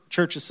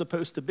church is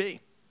supposed to be.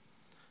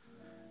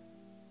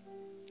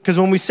 Because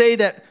when we say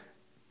that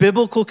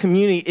biblical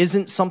community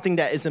isn't something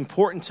that is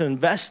important to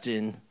invest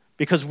in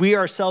because we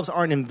ourselves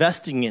aren't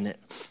investing in it,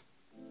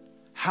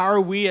 how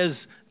are we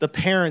as the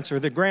parents or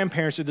the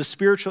grandparents or the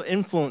spiritual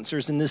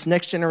influencers in this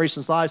next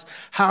generation's lives,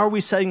 how are we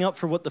setting up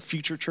for what the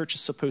future church is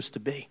supposed to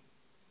be?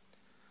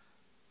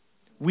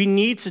 We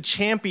need to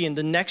champion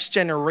the next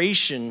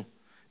generation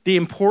the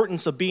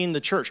importance of being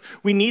the church.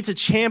 We need to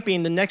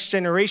champion the next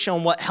generation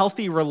on what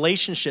healthy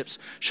relationships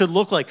should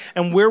look like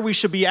and where we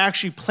should be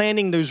actually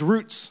planting those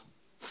roots.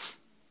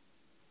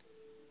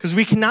 Because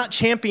we cannot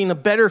champion a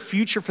better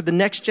future for the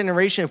next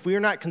generation if we are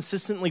not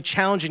consistently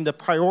challenging the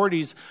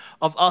priorities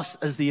of us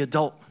as the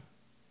adult.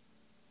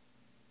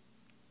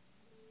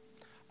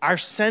 Our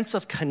sense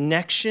of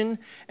connection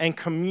and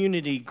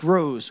community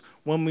grows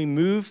when we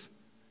move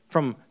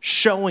from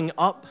showing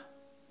up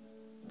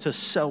to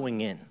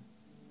sowing in.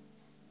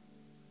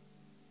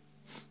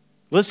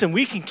 Listen,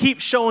 we can keep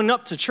showing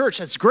up to church.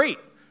 That's great.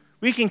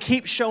 We can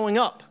keep showing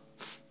up.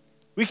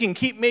 We can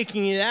keep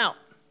making it out.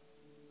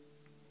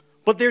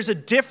 But there's a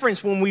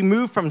difference when we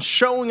move from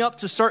showing up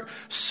to start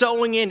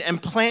sowing in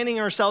and planning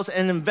ourselves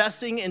and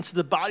investing into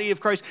the body of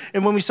Christ,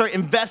 and when we start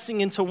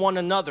investing into one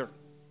another.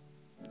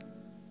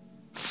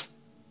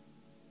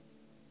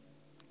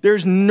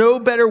 There's no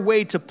better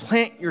way to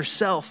plant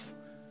yourself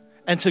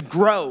and to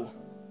grow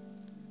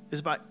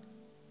is by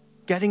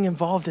getting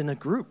involved in a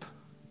group.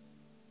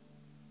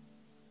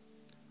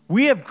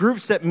 We have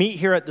groups that meet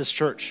here at this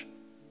church.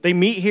 They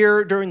meet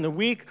here during the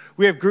week.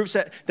 We have groups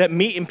that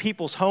meet in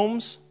people's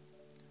homes.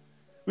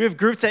 We have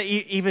groups that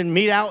even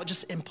meet out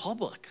just in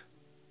public.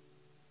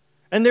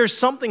 And there's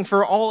something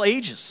for all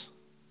ages.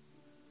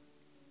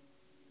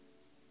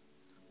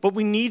 But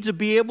we need to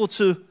be able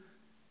to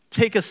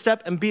take a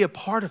step and be a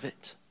part of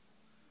it.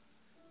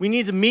 We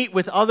need to meet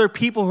with other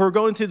people who are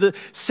going through the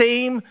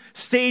same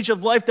stage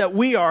of life that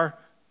we are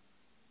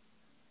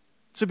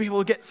to be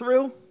able to get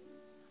through.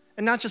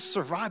 And not just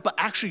survive, but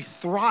actually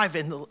thrive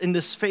in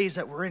this phase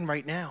that we're in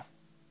right now.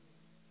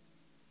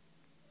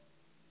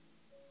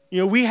 You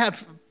know, we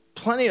have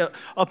plenty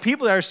of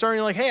people that are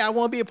starting like, hey, I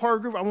want to be a part of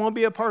a group. I want to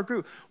be a part of a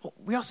group. Well,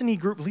 we also need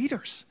group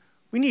leaders.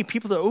 We need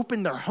people to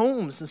open their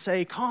homes and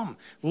say, come,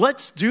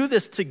 let's do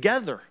this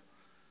together.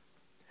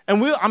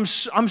 And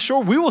I'm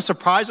sure we will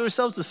surprise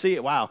ourselves to see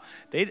it. Wow,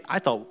 I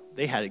thought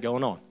they had it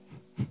going on.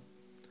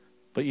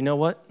 But you know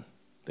what?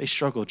 They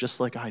struggle just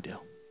like I do.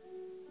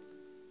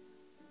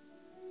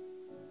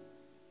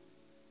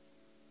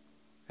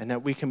 And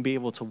that we can be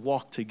able to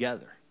walk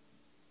together.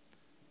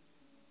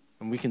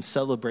 And we can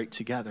celebrate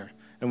together.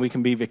 And we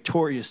can be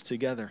victorious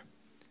together.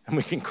 And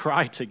we can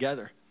cry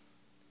together.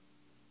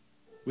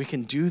 We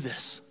can do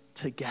this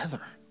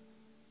together.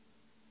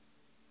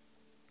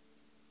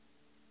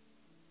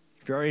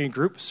 If you're already in a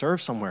group,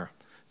 serve somewhere.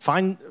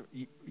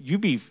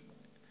 You'd be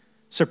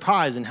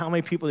surprised in how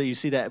many people that you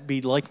see that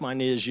be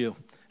like-minded as you,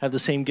 have the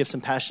same gifts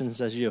and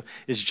passions as you,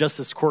 is just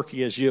as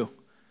quirky as you,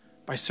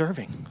 by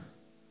serving.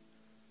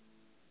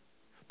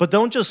 But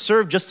don't just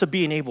serve just to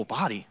be an able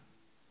body.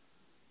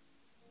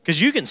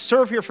 Because you can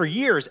serve here for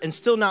years and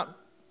still not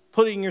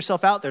putting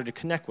yourself out there to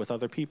connect with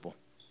other people.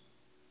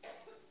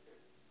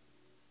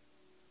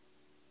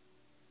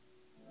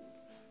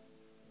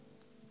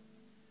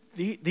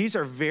 These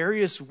are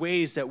various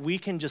ways that we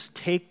can just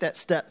take that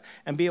step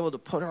and be able to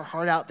put our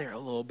heart out there a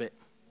little bit.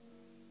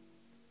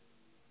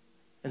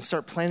 And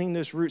start planting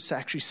those roots to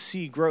actually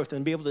see growth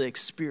and be able to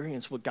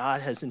experience what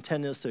God has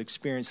intended us to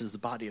experience as the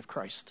body of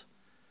Christ.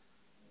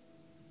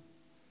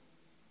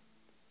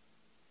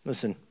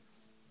 Listen,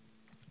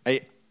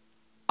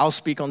 I'll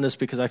speak on this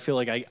because I feel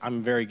like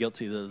I'm very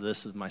guilty of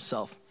this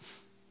myself.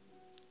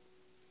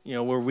 You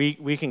know, where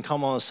we can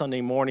come on a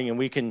Sunday morning and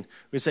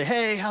we say,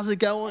 hey, how's it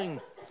going?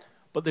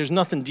 But there's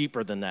nothing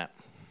deeper than that.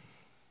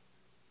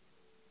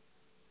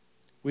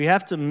 We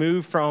have to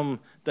move from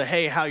the,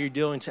 hey, how you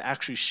doing, to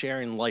actually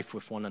sharing life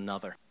with one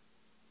another.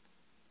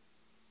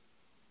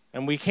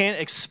 And we can't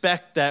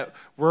expect that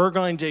we're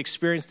going to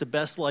experience the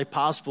best life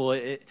possible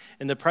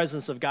in the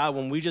presence of God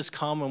when we just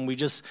come and we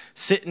just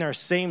sit in our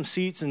same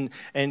seats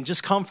and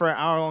just come for an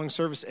hour-long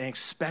service and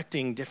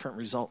expecting different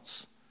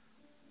results.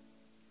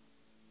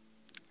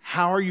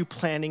 How are you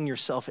planning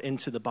yourself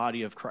into the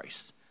body of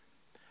Christ?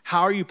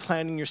 How are you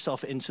planning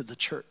yourself into the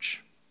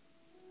church?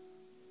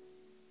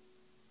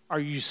 Are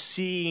you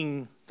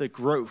seeing the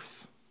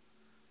growth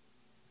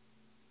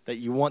that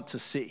you want to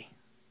see?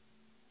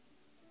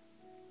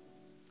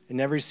 In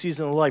every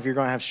season of life, you're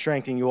going to have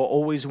strength, and you will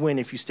always win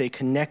if you stay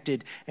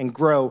connected and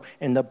grow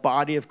in the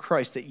body of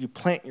Christ that you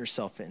plant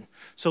yourself in.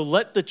 So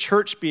let the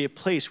church be a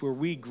place where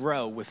we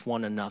grow with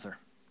one another.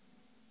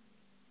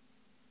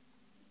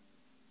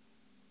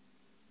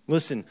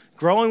 Listen,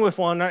 growing with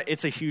one another,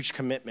 it's a huge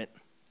commitment.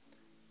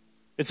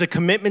 It's a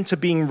commitment to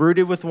being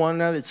rooted with one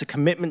another. It's a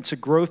commitment to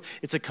growth.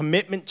 It's a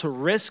commitment to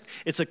risk.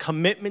 It's a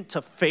commitment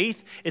to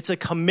faith. It's a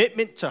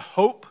commitment to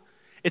hope.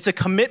 It's a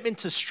commitment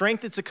to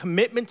strength. It's a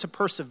commitment to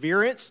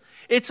perseverance.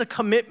 It's a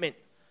commitment.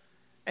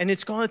 And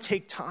it's going to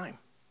take time.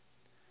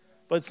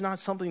 But it's not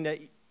something that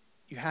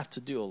you have to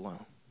do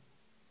alone.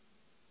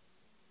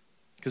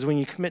 Because when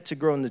you commit to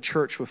grow in the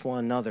church with one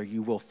another,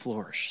 you will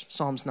flourish.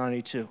 Psalms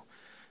 92.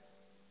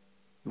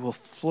 You will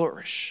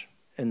flourish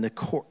in the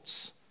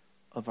courts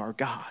of our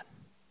God.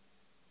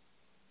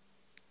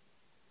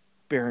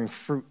 Bearing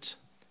fruit,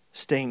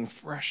 staying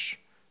fresh,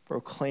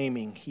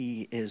 proclaiming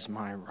He is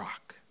my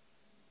rock.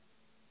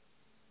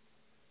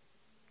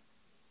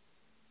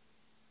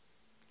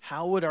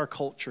 How would our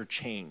culture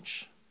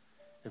change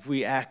if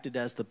we acted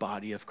as the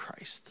body of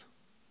Christ,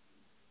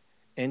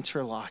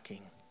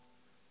 interlocking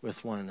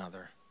with one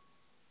another,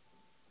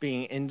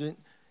 being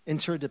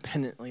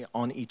interdependently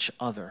on each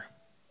other,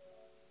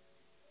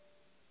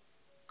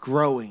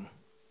 growing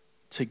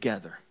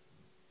together,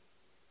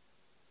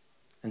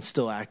 and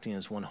still acting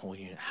as one whole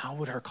unit? How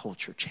would our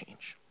culture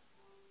change?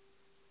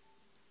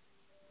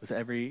 With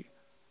every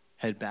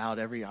head bowed,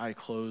 every eye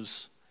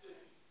closed,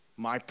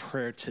 my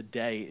prayer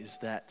today is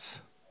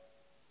that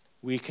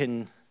we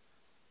can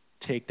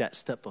take that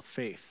step of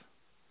faith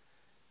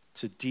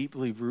to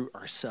deeply root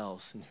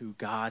ourselves in who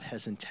God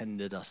has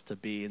intended us to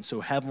be. And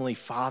so, Heavenly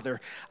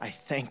Father, I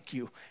thank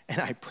you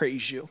and I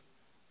praise you.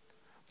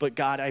 But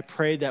God, I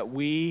pray that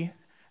we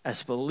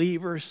as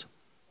believers,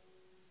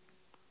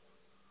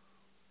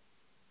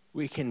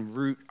 we can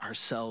root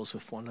ourselves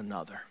with one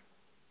another.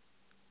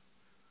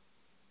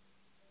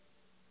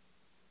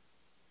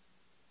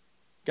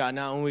 God,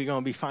 not only are we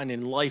going to be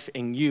finding life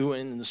in you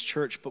and in this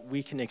church, but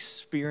we can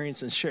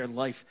experience and share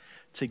life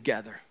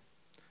together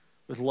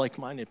with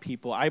like-minded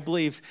people. I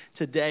believe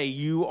today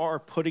you are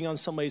putting on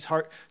somebody's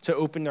heart to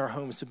open their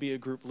homes to be a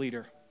group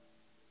leader.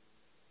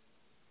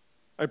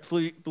 I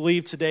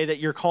believe today that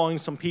you're calling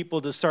some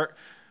people to start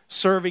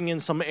serving in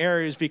some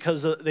areas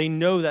because they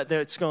know that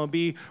that's going to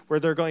be where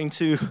they're going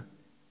to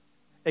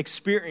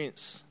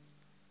experience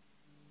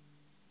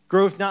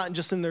growth, not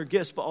just in their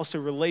gifts, but also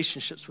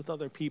relationships with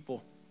other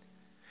people.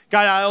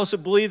 God, I also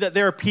believe that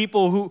there are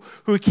people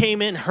who came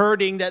in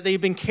hurting, that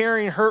they've been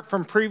carrying hurt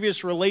from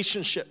previous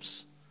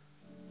relationships.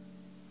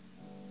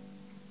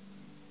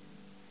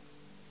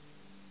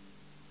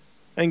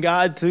 And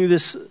God, through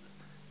this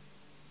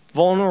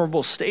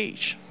vulnerable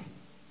stage,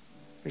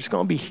 there's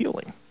going to be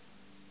healing.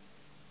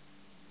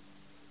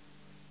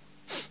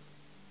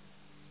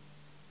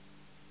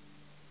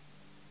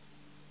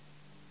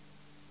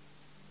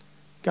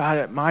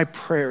 God, my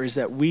prayer is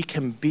that we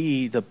can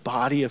be the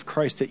body of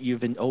Christ that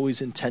you've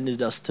always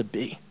intended us to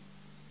be.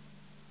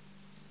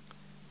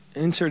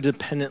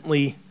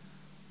 Interdependently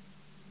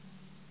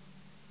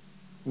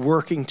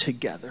working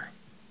together.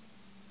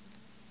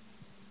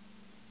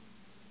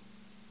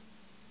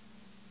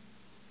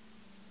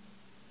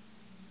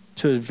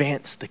 To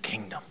advance the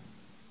kingdom.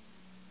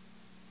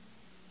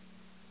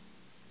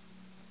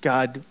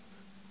 God,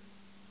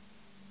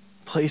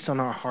 place on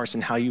our hearts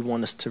and how you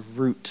want us to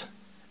root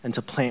and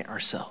to plant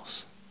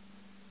ourselves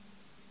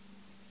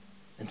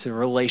into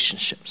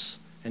relationships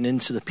and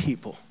into the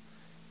people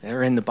that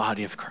are in the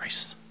body of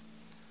Christ.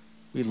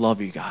 We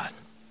love you, God,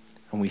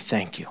 and we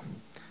thank you.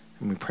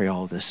 And we pray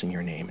all this in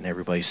your name. And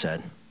everybody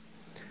said,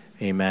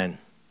 amen.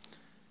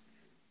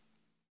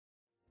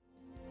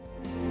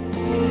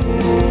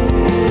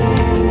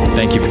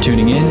 Thank you for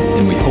tuning in,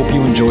 and we hope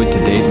you enjoyed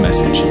today's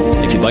message.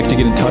 If you'd like to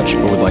get in touch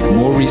or would like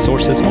more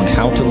resources on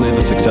how to live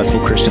a successful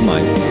Christian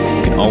life,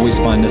 you can always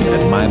find us at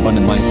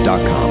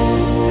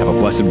myabundantlife.com. Have a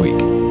blessed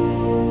week.